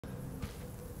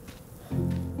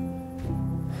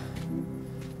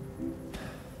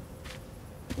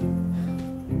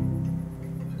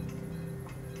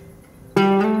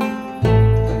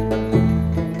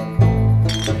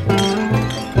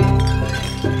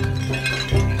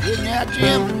out,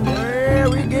 Jim? Yeah,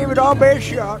 we gave it our best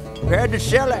shot. We had to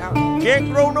sell out.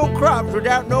 Can't grow no crops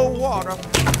without no water.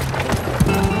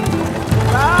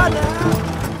 Bye now.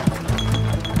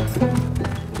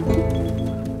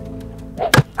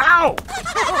 Ow!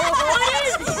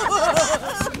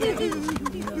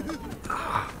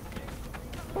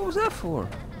 What was that for?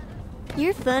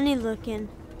 You're funny looking.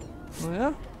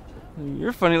 Well,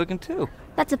 you're funny looking too.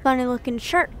 That's a funny looking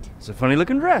shirt. It's a funny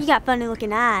looking dress. You got funny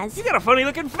looking eyes. You got a funny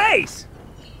looking face.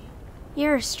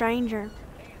 You're a stranger.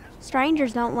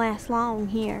 Strangers don't last long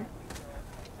here.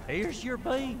 Here's your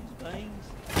beans, Beans.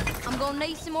 I'm gonna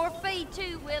need some more feed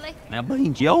too, Willie. Now,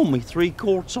 Beans, you owe me 3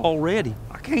 quarts already.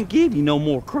 I can't give you no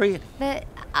more credit. But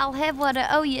I'll have what I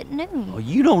owe you at noon. Oh,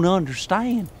 you don't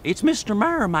understand. It's Mr.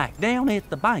 Merrimack down at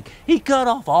the bank. He cut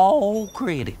off all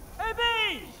credit.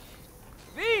 Hey,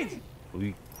 Beans! Beans!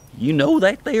 Well, you know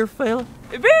that there, fella?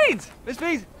 Hey, Beans! Miss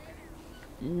Beans!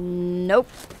 Nope.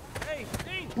 Hey,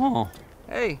 Beans! Oh.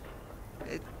 Hey.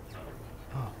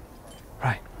 Oh,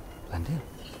 right. Blend in.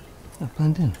 Yeah,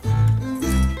 blend in.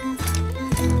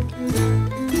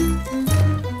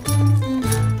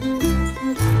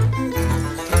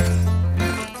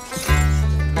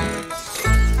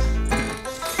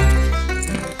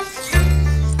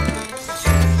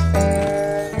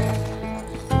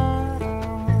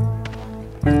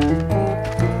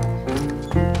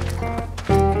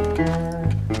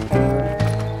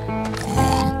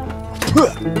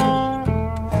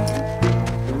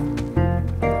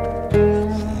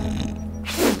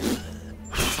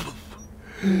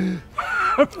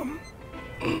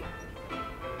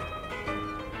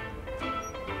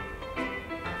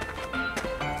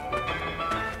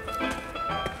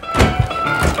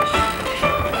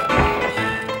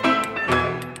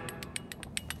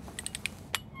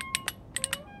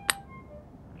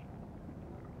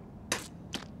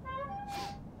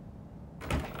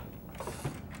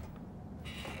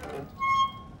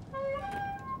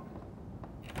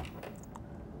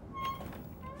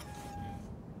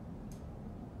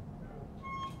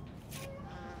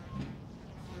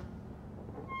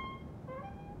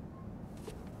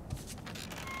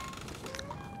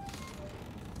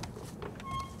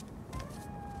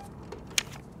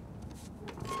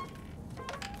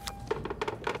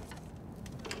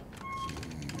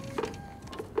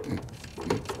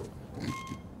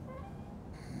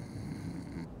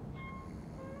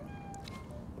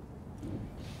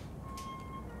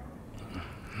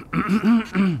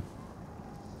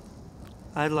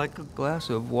 I'd like a glass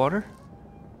of water.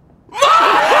 He wants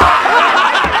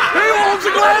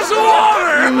a glass of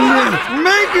water!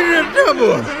 Making it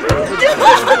double! Give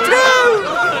us the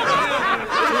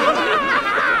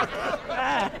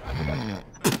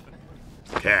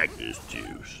two! Cactus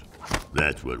juice.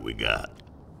 That's what we got.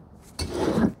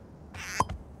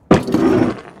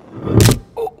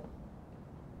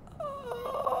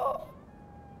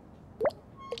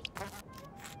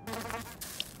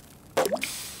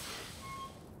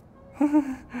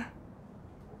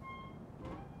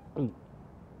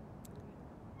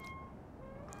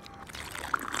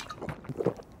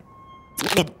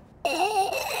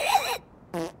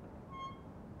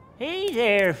 Hey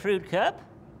there, Fruit Cup.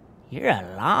 You're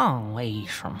a long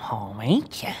ways from home,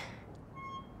 ain't ya?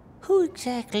 Who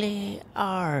exactly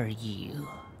are you?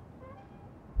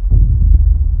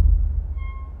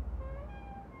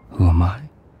 Who am I?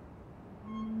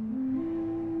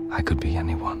 I could be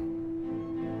anyone.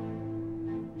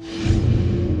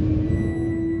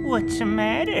 What's the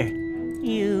matter?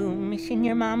 You missing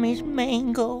your mommy's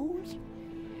mangoes?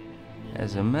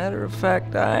 As a matter of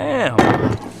fact, I am.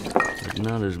 But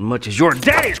not as much as your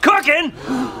daddy's cooking!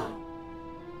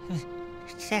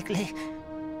 Exactly.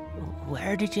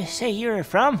 Where did you say you're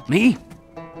from? Me?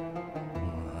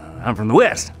 I'm from the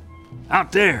west.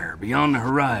 Out there, beyond the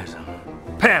horizon.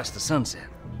 Past the sunset.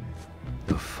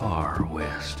 The far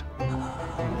west.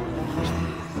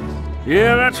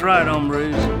 Yeah, that's right,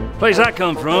 hombres. Place I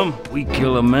come from, we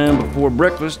kill a man before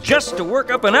breakfast just to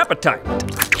work up an appetite.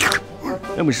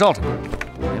 Then we salt him.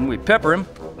 Then we pepper him.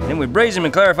 Then we braise him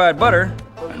in clarified butter.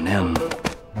 And then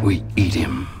we eat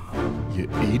him. You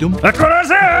eat him? That's what I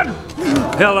said!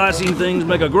 Hell, I seen things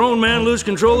make a grown man lose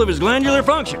control of his glandular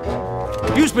functions.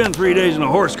 You spend 3 days in a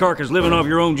horse carcass living off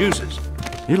your own juices.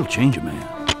 It'll change a man.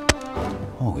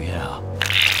 Oh, yeah.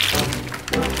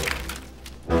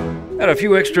 Got a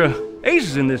few extra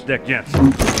aces in this deck, gents.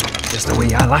 Just the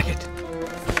way I like it.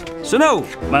 So no,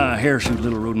 my hirsute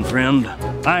little rodent friend,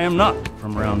 I am not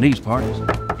from around these parts.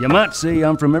 You might say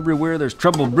I'm from everywhere there's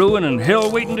trouble brewing and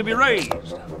hell waiting to be raised.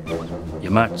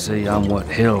 You might say I'm what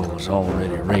hell's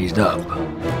already raised up.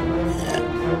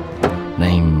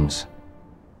 Name's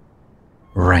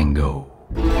Rango.